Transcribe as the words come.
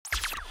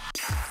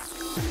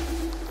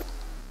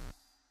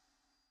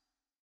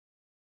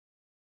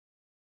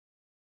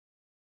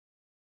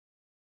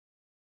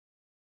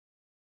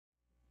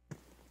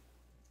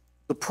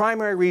The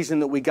primary reason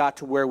that we got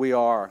to where we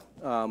are,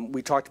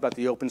 we talked about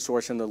the open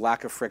source and the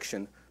lack of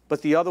friction,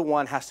 but the other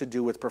one has to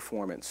do with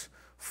performance.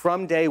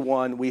 From day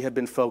one, we have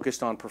been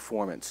focused on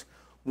performance.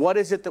 What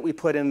is it that we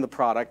put in the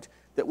product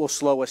that will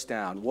slow us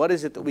down? What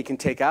is it that we can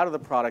take out of the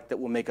product that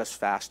will make us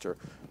faster?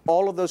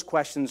 All of those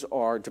questions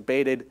are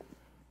debated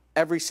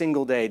every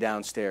single day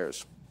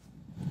downstairs.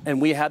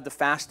 And we had the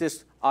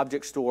fastest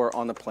object store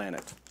on the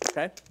planet,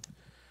 okay?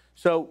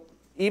 So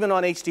even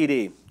on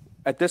HDD,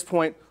 at this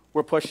point,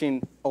 we're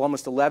pushing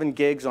almost 11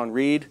 gigs on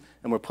read,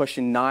 and we're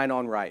pushing 9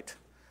 on write.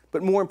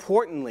 But more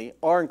importantly,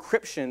 our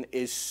encryption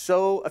is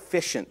so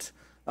efficient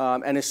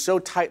and is so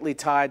tightly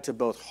tied to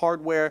both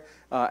hardware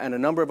and a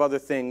number of other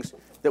things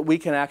that we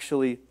can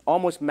actually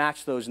almost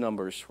match those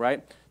numbers,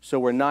 right? So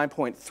we're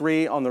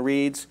 9.3 on the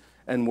reads,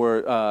 and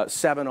we're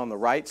 7 on the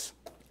writes,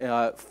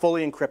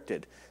 fully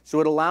encrypted. So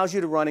it allows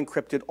you to run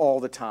encrypted all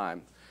the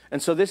time.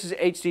 And so this is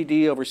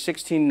HDD over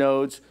 16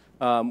 nodes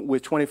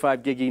with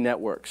 25 gig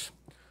networks,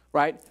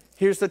 right?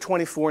 Here's the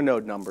 24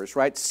 node numbers,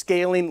 right?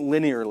 Scaling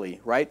linearly,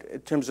 right?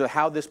 In terms of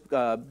how this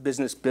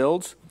business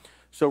builds.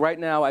 So right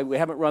now, we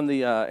haven't run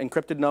the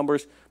encrypted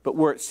numbers, but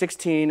we're at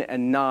 16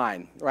 and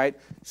 9, right?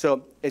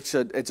 So it's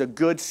a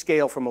good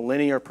scale from a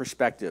linear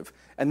perspective.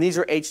 And these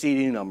are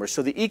HDD numbers.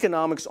 So the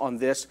economics on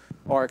this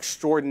are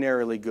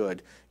extraordinarily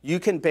good.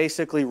 You can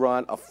basically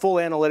run a full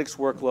analytics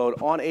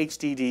workload on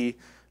HDD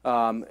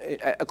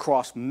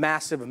across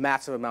massive,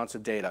 massive amounts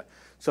of data.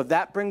 So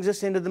that brings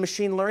us into the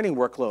machine learning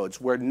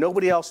workloads, where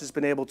nobody else has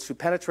been able to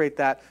penetrate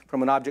that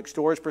from an object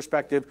storage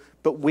perspective,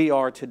 but we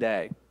are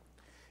today.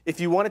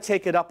 If you want to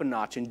take it up a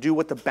notch and do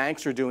what the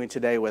banks are doing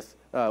today with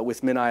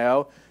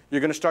MinIO,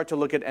 you're going to start to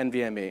look at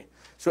NVMe.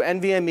 So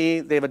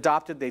NVMe,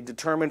 they've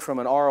determined from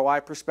an ROI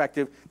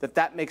perspective that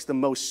that makes the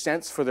most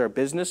sense for their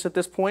business at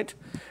this point.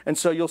 And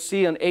so you'll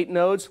see on 8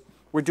 nodes,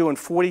 we're doing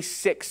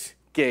 46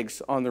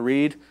 gigs on the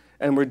read,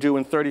 and we're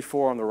doing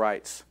 34 on the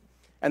writes.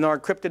 And our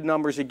encrypted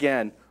numbers,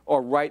 again,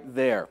 are right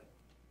there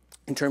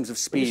in terms of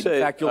speed.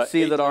 In fact, you'll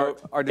see that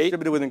our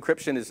distributed with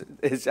encryption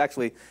is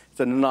actually, it's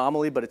an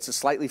anomaly, but it's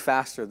slightly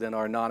faster than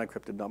our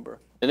non-encrypted number.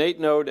 An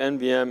 8-node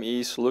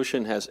NVMe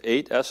solution has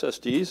 8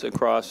 SSDs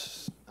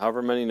across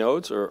however many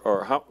nodes,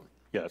 or how?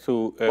 Yeah,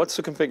 so what's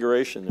the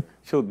configuration there?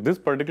 So this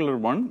particular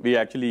one, we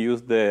actually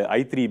use the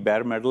i3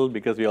 bare metal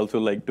because we also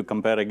like to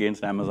compare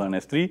against Amazon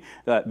S3.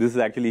 This is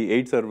actually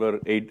 8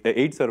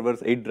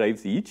 servers, 8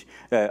 drives each.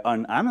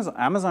 On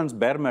Amazon's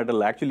bare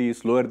metal actually is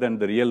slower than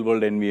the real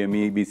world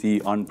NVMe we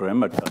see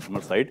on-prem at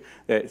customer side.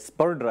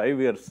 Per drive,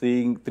 we are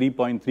seeing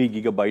 3.3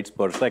 gigabytes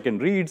per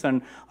second reads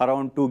and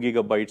around 2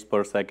 gigabytes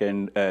per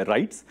second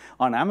writes.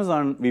 On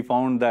Amazon, we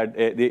found that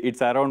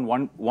it's around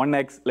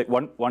 1x, like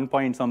 1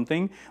 point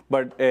something,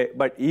 but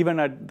even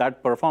at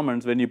that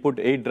performance, when you put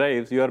 8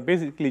 drives, you are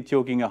basically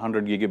choking a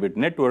 100 gigabit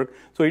network.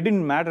 So it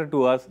didn't matter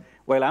to us.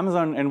 While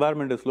Amazon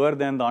environment is lower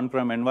than the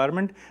on-prem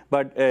environment,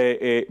 but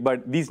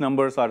these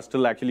numbers are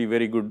still actually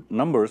very good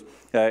numbers.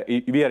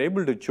 We are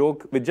able to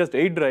choke with just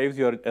 8 drives.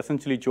 You are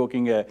essentially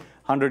choking a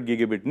 100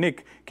 gigabit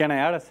NIC. Can I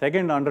add a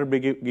second 100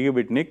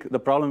 gigabit NIC? The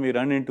problem we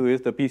run into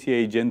is the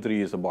PCIe Gen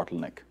 3 is a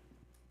bottleneck.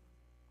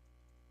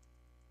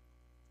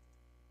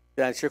 Did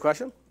that answer your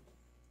question?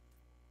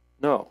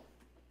 No.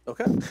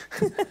 Okay.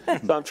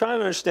 So I'm trying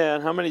to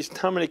understand how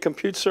many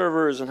compute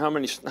servers and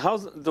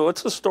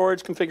what's the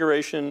storage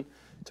configuration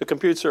to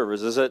compute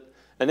servers? Is it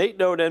an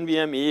 8-node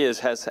NVMe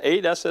has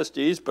 8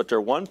 SSDs, but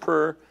they're 1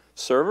 per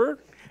server?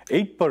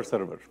 8 per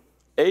server.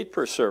 8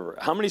 per server.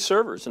 How many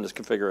servers in this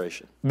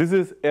configuration? This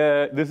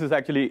is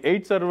actually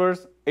 8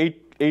 servers,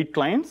 8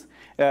 clients.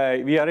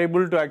 We are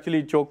able to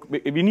actually choke.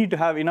 We need to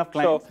have enough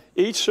clients. So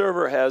each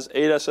server has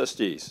 8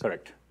 SSDs.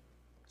 Correct.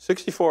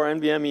 64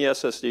 NVMe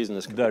SSDs in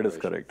this configuration. That is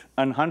correct.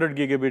 And 100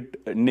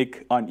 gigabit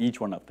NIC on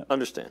each one of them.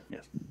 Understand.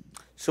 Yes.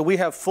 So we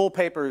have full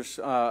papers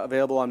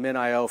available on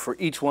MinIO for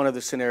each one of the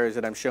scenarios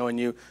that I'm showing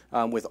you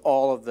with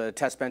all of the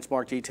test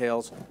benchmark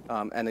details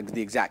and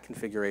the exact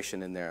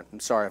configuration in there. I'm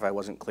sorry if I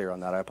wasn't clear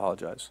on that. I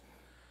apologize.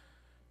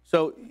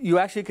 So you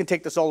actually can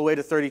take this all the way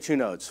to 32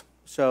 nodes.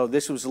 So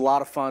this was a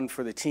lot of fun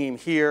for the team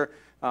here.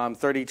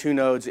 32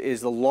 nodes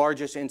is the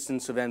largest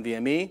instance of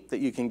NVMe that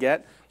you can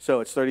get. So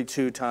it's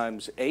 32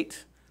 times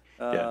 8.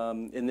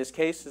 In this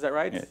case, is that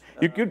right?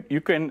 Yeah. You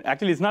can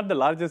actually, it's not the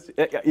largest.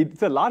 It's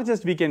the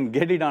largest we can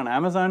get it on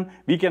Amazon.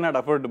 We cannot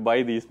afford to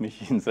buy these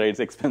machines, right? It's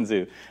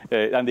expensive,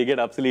 and they get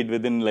obsolete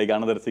within like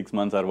another 6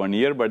 months or 1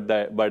 year. But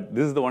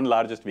this is the one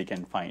largest we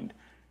can find.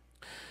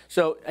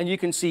 So, and you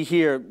can see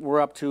here, we're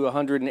up to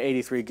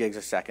 183 gigs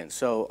a second.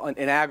 So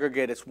in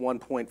aggregate, it's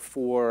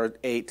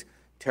 1.48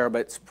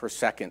 terabytes per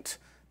second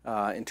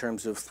in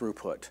terms of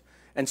throughput.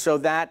 And so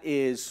that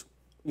is,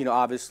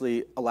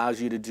 obviously allows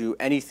you to do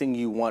anything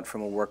you want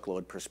from a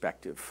workload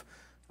perspective.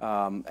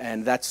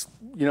 And that's,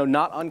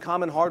 not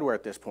uncommon hardware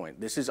at this point.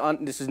 This is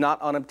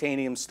not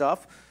unobtainium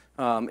stuff.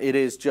 It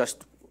is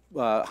just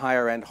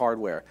higher end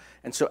hardware.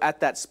 And so at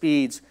that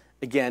speeds,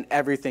 again,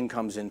 everything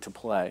comes into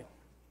play.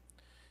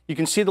 You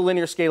can see the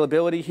linear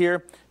scalability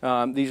here.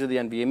 These are the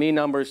NVMe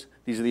numbers.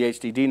 These are the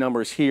HDD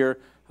numbers here.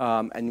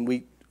 And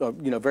we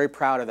very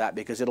proud of that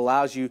because it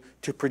allows you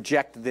to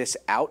project this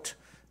out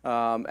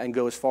and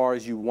go as far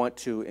as you want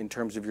to in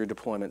terms of your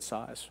deployment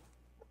size.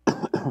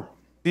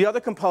 The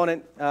other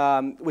component,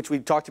 which we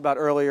talked about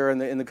earlier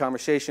in the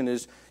conversation,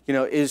 is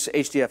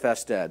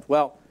HDFS dead?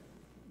 Well,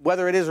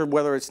 whether it is or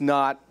whether it's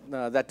not,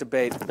 that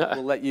debate,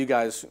 we'll let you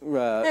guys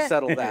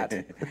settle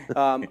that.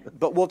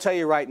 But we'll tell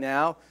you right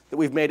now that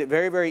we've made it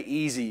very, very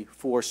easy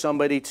for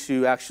somebody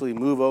to actually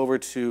move over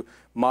to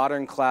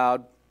modern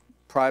cloud,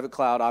 private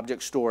cloud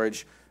object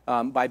storage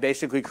by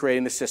basically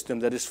creating a system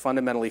that is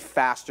fundamentally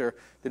faster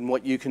than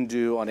what you can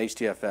do on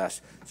HDFS.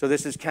 So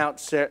this is count,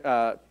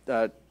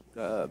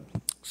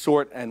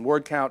 sort, and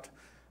word count.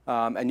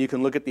 And you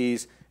can look at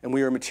these, and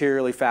we are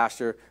materially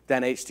faster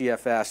than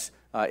HDFS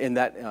in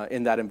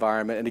that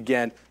environment. And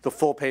again, the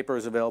full paper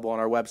is available on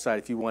our website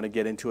if you want to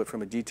get into it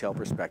from a detailed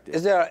perspective.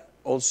 Is there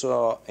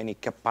also any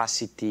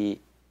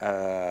capacity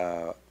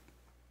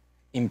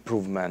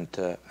improvement?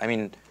 I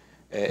mean,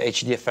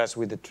 HDFS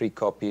with the 3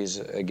 copies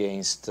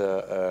against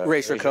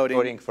erasure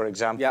coding, for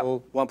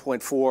example. Yeah,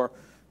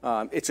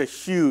 1.4. It's a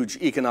huge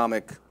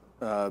economic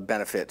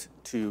benefit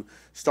to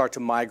start to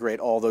migrate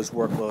all those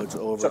workloads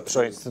over.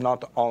 So it's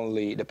not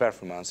only the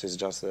performance; it's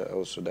just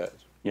also the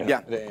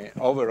the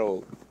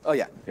overall. Oh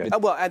yeah.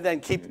 Well, and then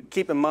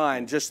keep in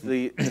mind just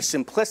the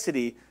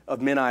simplicity of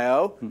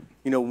MinIO.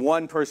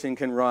 One person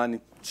can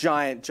run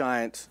giant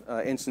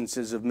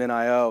instances of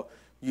MinIO.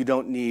 You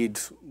don't need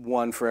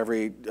one for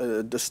every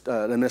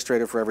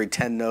administrator for every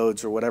 10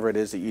 nodes or whatever it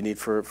is that you need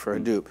for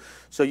Hadoop.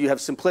 So you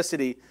have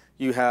simplicity.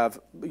 You have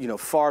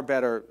far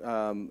better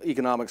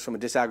economics from a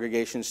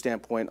disaggregation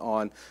standpoint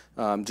on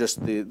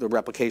just the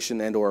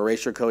replication and or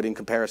erasure coding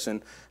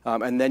comparison,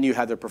 and then you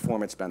have the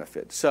performance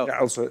benefit. So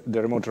also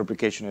the remote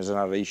replication is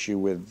another issue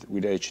with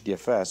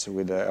HDFS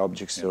with the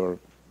object store.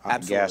 I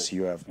guess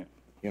you have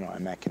a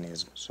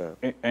mechanism. So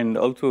and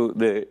also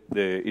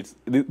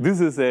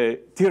this is a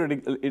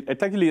theoretical.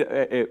 It's actually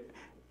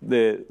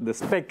the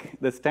spec,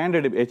 the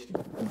standard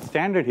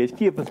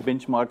HDFS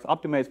benchmarks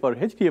optimized for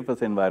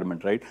HDFS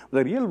environment, right?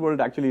 The real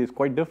world actually is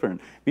quite different.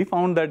 We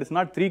found that it's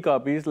not 3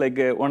 copies like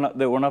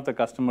one of the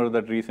customers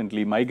that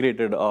recently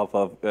migrated off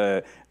of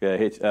Hadoop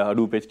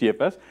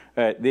HDFS.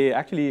 They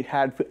actually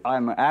had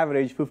on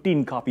average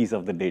 15 copies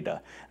of the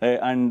data,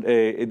 and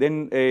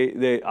then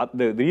there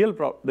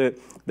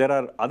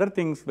are other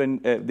things when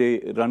they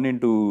run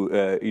into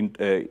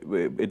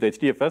with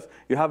HDFS.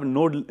 You have a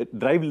node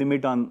drive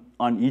limit on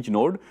each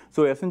node.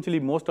 So essentially,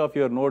 most of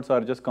your nodes are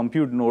just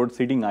compute nodes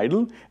sitting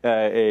idle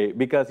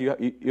because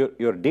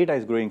your data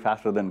is growing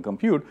faster than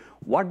compute.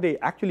 What they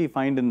actually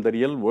find in the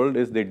real world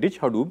is they ditch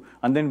Hadoop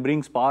and then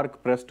bring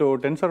Spark, Presto,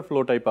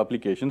 TensorFlow type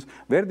applications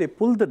where they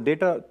pull the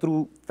data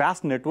through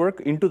fast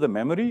network into the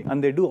memory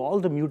and they do all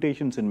the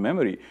mutations in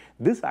memory.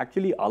 This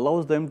actually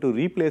allows them to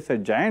replace a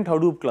giant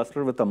Hadoop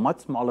cluster with a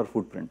much smaller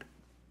footprint.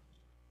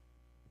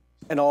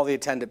 And all the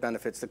attendant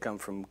benefits that come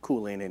from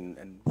cooling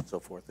and so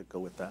forth that go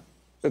with that.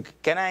 Look,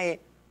 can I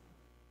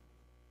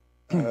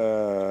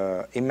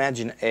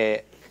imagine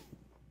a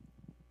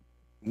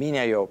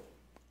MinIO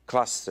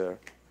cluster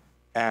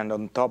and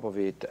on top of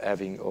it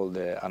having all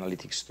the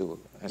analytics tool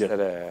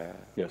instead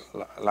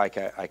like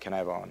I can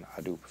have on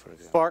Hadoop, for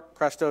example? Spark,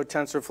 Presto,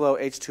 TensorFlow,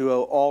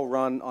 H2O all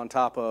run on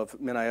top of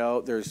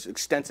MinIO. There's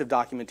extensive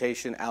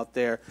documentation out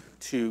there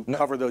to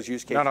cover those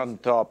use cases. Not on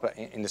top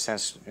in the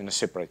sense in a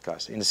separate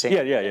cluster, in the same.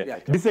 Yeah.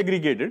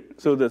 Disaggregated.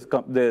 So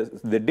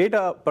the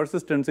data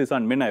persistence is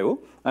on MinIO,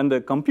 and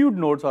the compute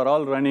nodes are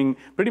all running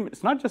pretty much.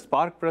 It's not just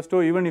Spark,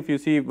 Presto. Even if you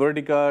see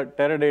Vertica,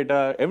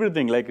 Teradata,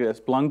 everything like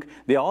Splunk,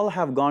 they all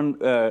have gone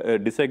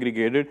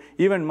disaggregated.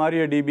 Even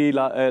MariaDB,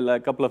 a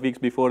couple of weeks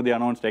before they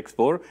announced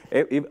X4,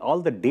 if all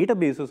the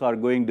databases are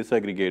going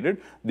disaggregated.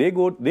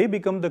 They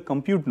become the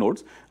compute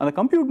nodes, and the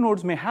compute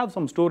nodes may have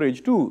some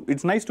storage too.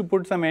 It's nice to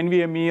put some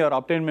NVMe or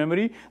Optane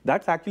memory.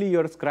 That's actually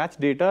your scratch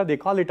data. They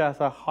call it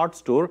as a hot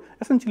store.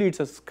 Essentially,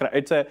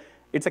 it's a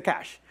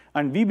cache.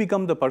 And we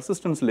become the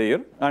persistence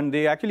layer, and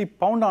they actually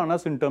pound on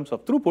us in terms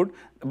of throughput,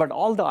 but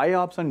all the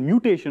IOPS and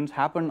mutations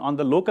happen on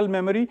the local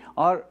memory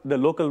or the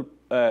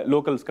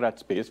local scratch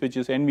space, which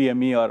is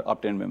NVMe or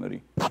Optane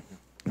memory.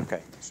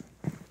 Okay.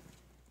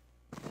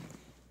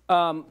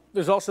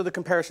 There's also the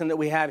comparison that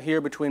we have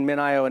here between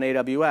MinIO and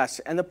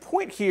AWS, and the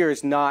point here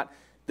is not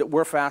that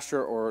we're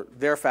faster or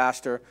they're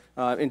faster.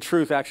 In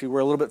truth, actually, we're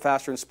a little bit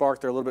faster in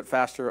Spark, they're a little bit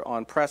faster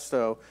on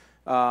Presto,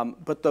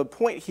 but the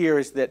point here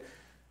is that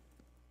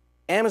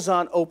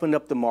Amazon opened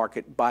up the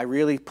market by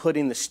really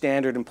putting the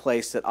standard in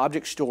place that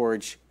object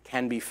storage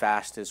can be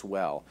fast as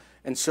well.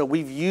 And so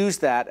we've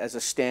used that as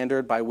a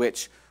standard by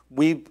which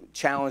we've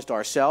challenged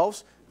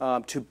ourselves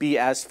to be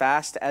as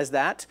fast as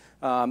that.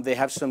 They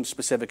have some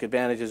specific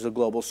advantages. A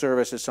global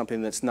service is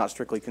something that's not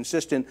strictly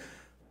consistent.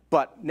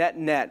 But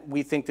net,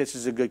 we think this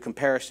is a good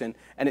comparison.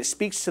 And it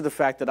speaks to the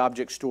fact that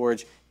object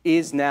storage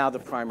is now the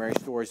primary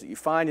storage that you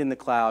find in the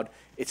cloud.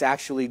 It's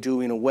actually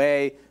doing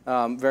away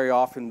very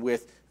often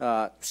with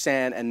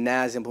SAN and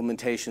NAS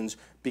implementations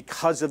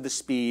because of the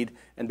speed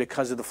and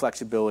because of the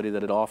flexibility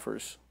that it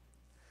offers.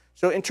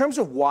 So in terms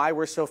of why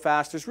we're so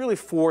fast, there's really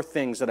 4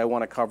 things that I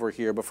want to cover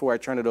here before I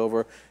turn it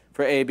over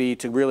for AB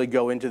to really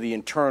go into the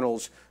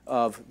internals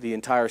of the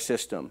entire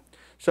system.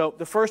 So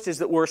the first is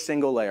that we're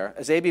single layer.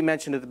 As AB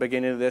mentioned at the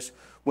beginning of this,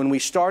 when we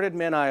started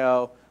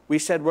MinIO, we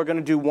said we're going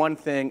to do one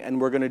thing,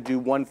 and we're going to do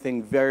one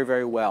thing very,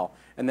 very well,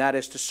 and that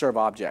is to serve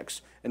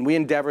objects. And we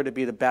endeavor to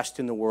be the best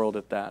in the world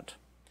at that.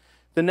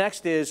 The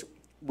next is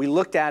we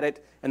looked at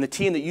it, and the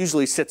team that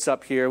usually sits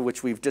up here,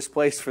 which we've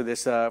displaced for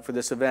this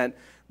event,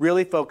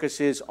 really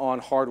focuses on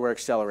hardware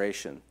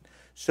acceleration.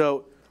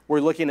 So we're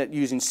looking at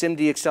using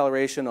SIMD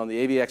acceleration on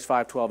the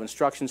AVX512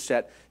 instruction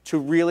set to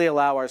really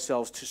allow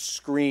ourselves to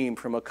scream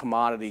from a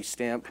commodity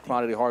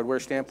hardware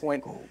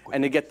standpoint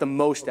and to get the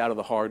most out of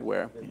the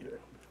hardware.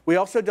 We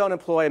also don't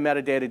employ a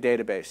metadata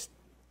database.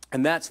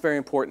 And that's very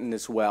important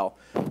as well,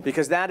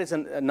 because that is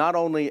not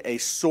only a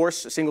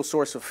single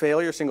source of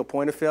failure, single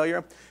point of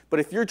failure, but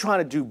if you're trying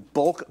to do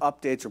bulk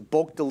updates or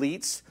bulk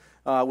deletes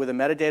with a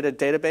metadata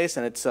database,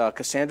 and it's a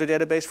Cassandra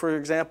database, for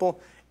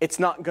example, it's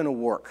not going to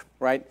work,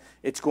 right?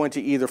 It's going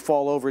to either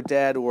fall over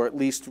dead or at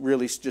least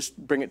really just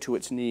bring it to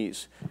its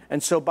knees.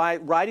 And so by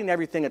writing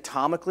everything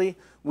atomically,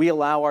 we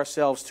allow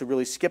ourselves to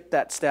really skip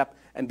that step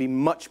and be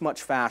much,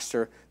 much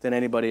faster than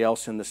anybody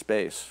else in the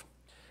space.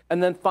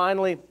 And then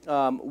finally,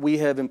 we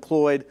have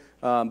employed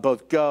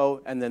both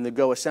Go and then the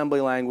Go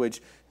assembly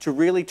language to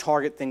really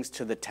target things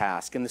to the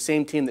task. And the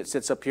same team that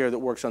sits up here that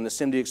works on the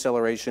SIMD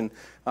acceleration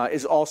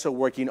is also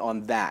working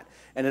on that.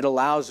 And it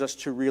allows us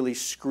to really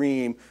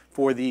scream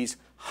for these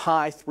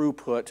high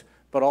throughput,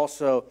 but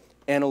also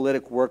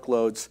analytic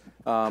workloads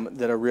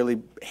that are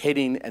really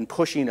hitting and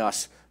pushing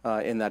us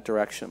in that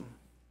direction.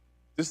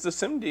 Does the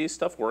SIMD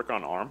stuff work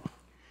on ARM?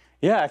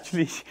 Yeah,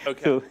 actually.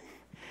 Okay.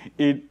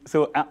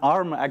 So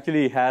ARM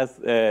actually has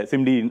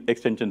SIMD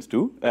extensions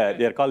too.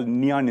 They are called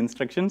neon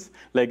instructions.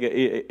 Like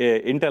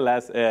Intel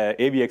has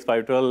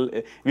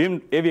AVX512,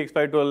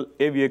 AVX512,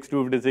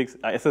 AVX256,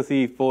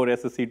 SSE4,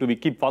 SSE2. We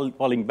keep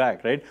falling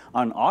back, right?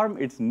 On ARM,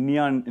 it's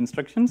neon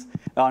instructions.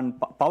 On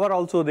Power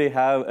also, they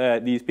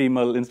have these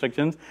PML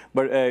instructions.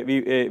 But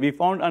we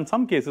found on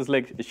some cases,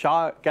 like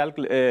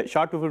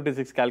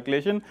SHA-256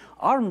 calculation,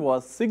 ARM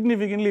was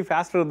significantly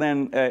faster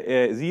than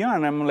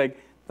Xeon. I'm like,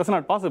 that's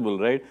not possible,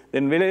 right?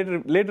 Then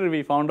later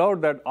we found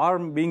out that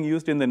ARM being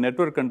used in the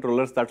network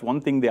controllers, that's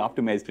one thing they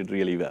optimized it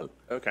really well.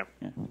 Okay.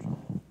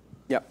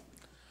 Yeah.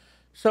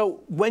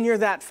 So when you're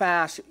that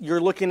fast,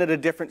 you're looking at a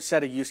different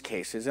set of use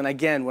cases. And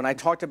again, when I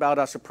talked about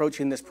us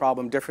approaching this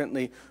problem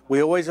differently, we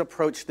always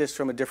approach this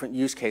from a different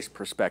use case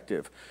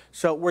perspective.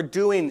 So we're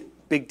doing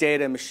big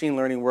data and machine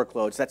learning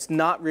workloads. That's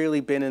not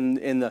really been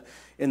in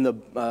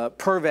the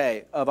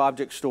purvey of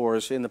object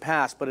stores in the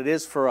past, but it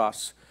is for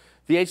us.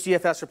 The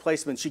HDFS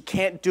replacements, you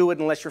can't do it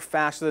unless you're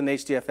faster than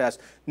HDFS.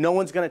 No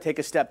one's going to take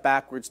a step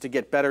backwards to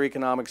get better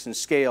economics and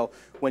scale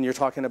when you're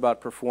talking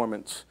about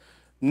performance.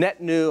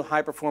 Net new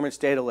high-performance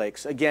data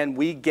lakes. Again,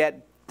 we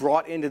get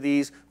brought into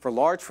these for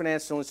large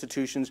financial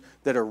institutions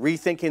that are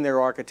rethinking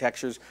their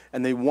architectures,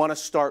 and they want to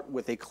start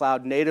with a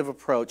cloud-native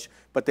approach,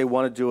 but they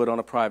want to do it on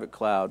a private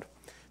cloud.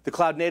 The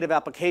cloud-native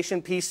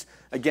application piece,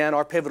 again,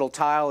 our pivotal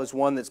tile is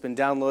one that's been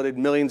downloaded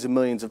millions and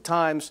millions of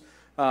times.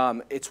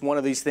 It's one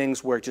of these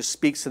things where it just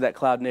speaks to that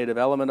cloud-native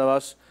element of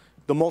us.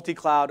 The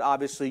multi-cloud,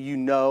 obviously, you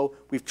know,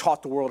 we've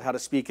taught the world how to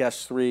speak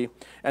S3.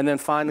 And then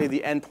finally, the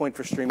endpoint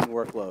for streaming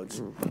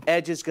workloads.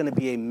 Edge is going to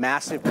be a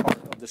massive part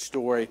of the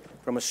story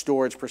from a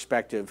storage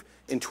perspective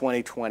in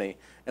 2020.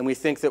 And we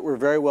think that we're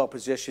very well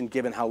positioned,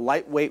 given how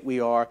lightweight we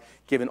are,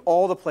 given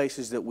all the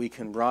places that we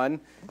can run,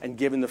 and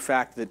given the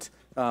fact that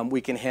we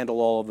can handle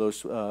all of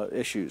those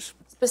issues.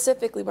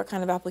 Specifically, what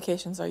kind of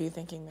applications are you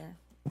thinking there?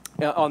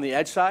 On the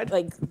edge side?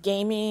 Like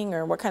gaming,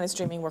 or what kind of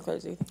streaming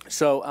workloads do you think?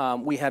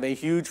 So we have a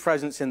huge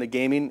presence in the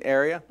gaming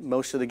area.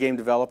 Most of the game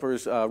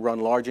developers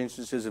run large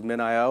instances of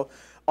MinIO.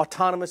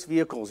 Autonomous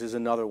vehicles is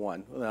another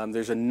one.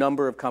 There's a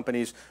number of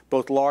companies,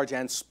 both large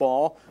and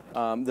small,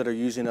 that are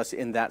using us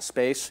in that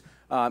space.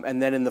 And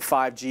then in the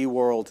 5G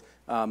world,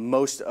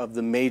 most of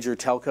the major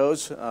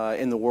telcos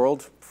in the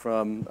world,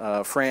 from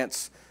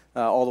France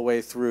all the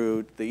way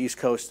through the East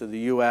Coast of the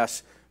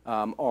US,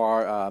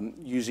 are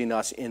using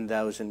us in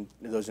those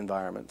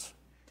environments.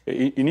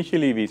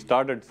 Initially, we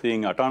started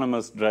seeing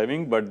autonomous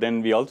driving, but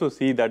then we also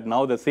see that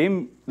now the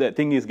thing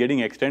is getting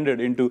extended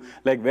into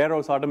like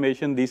warehouse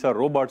automation. These are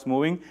robots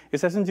moving.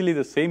 It's essentially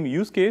the same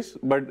use case,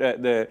 but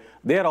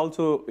they are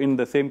also in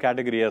the same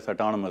category as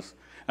autonomous.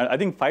 And I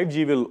think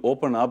 5G will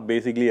open up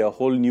basically a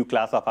whole new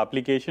class of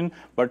application,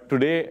 but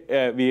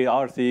today we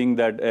are seeing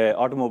that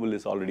automobile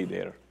is already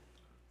there.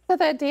 So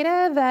the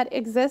data that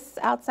exists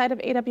outside of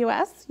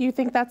AWS, you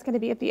think that's going to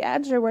be at the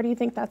edge, or where do you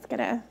think that's going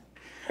to?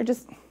 or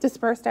just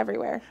dispersed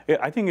everywhere? Yeah,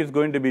 I think it's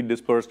going to be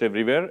dispersed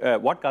everywhere.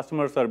 What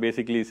customers are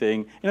basically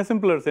saying, in a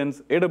simpler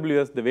sense,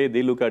 AWS, the way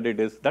they look at it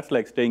is that's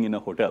like staying in a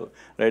hotel,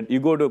 right? You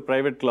go to a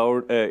private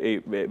cloud,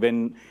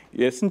 when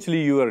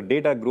essentially your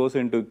data grows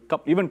into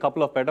even a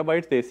couple of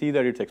petabytes, they see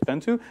that it's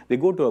expensive, they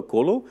go to a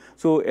colo.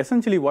 So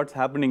essentially what's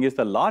happening is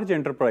the large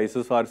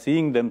enterprises are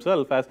seeing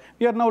themselves as,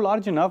 we are now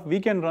large enough, we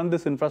can run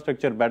this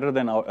infrastructure better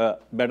than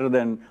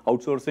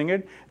outsourcing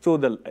it. So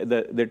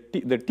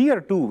the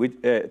tier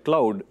 2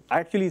 cloud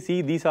actually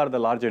see these are the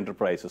large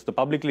enterprises. The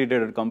publicly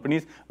traded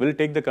companies will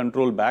take the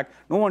control back.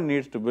 No one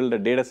needs to build a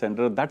data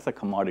center. That's a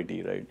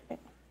commodity, right?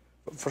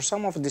 For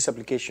some of this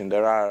application,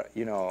 there are,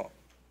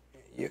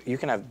 you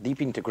can have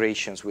deep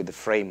integrations with the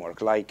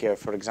framework. Like,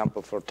 for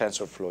example, for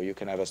TensorFlow, you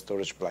can have a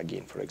storage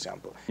plugin, for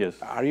example. Yes.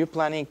 Are you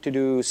planning to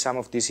do some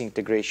of this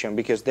integration?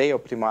 Because they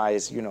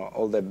optimize,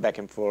 all the back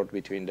and forth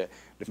between the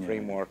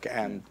framework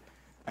and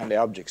the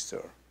object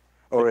store.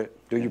 Or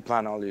do you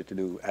plan only to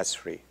do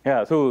S3?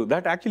 Yeah, so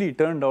that actually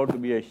turned out to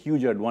be a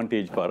huge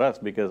advantage for us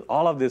because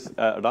all of this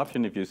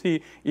adoption, if you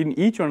see, in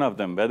each one of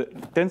them, whether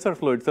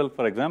TensorFlow itself,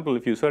 for example,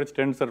 if you search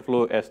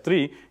TensorFlow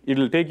S3, it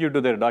will take you to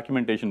their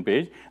documentation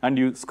page, and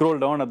you scroll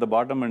down at the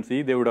bottom and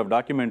see they would have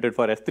documented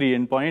for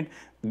S3 endpoint,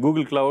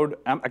 Google Cloud,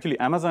 actually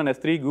Amazon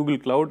S3, Google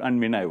Cloud, and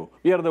MinIO.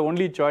 We are the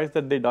only choice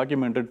that they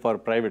documented for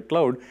private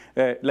cloud,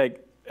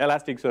 like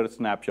Elasticsearch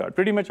Snapshot.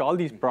 Pretty much all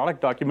these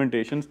product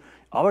documentations,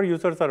 our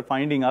users are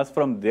finding us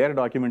from their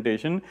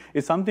documentation,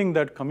 is something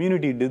that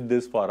community did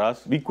this for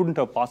us. We couldn't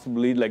have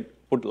possibly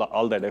put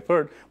all that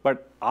effort,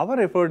 but our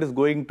effort is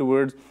going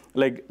towards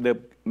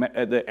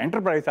the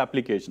enterprise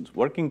applications,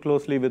 working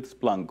closely with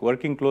Splunk,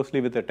 working closely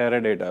with the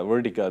Teradata,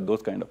 Vertica,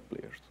 those kind of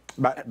players.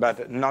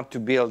 But not to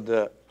build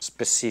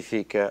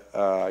specific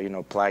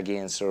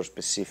plugins or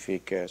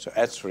specific so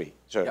S3.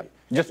 Sorry. Yep.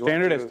 Just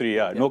standard S3,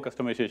 yeah, no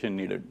customization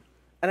needed.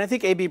 And I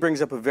think AB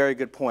brings up a very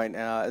good point,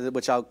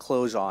 which I'll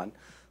close on,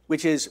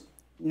 which is,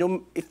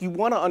 if you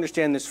want to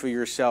understand this for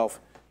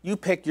yourself, you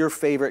pick your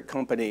favorite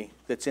company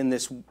that's in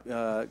this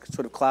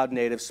sort of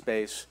cloud-native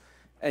space,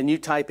 and you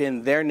type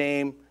in their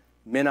name,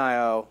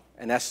 MinIO,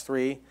 and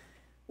S3,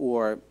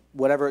 or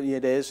whatever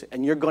it is,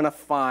 and you're going to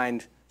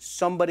find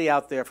somebody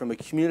out there from a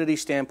community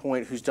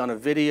standpoint who's done a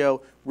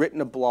video,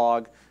 written a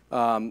blog,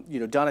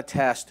 done a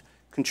test,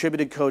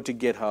 contributed code to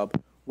GitHub.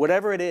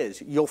 Whatever it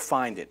is, you'll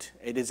find it.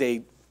 It is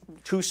a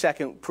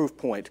 2-second proof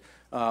point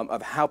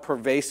of how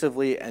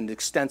pervasively and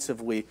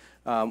extensively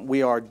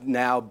we are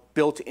now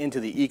built into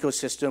the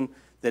ecosystem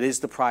that is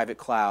the private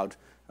cloud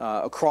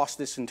across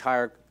this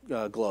entire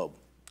globe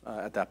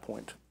at that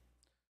point.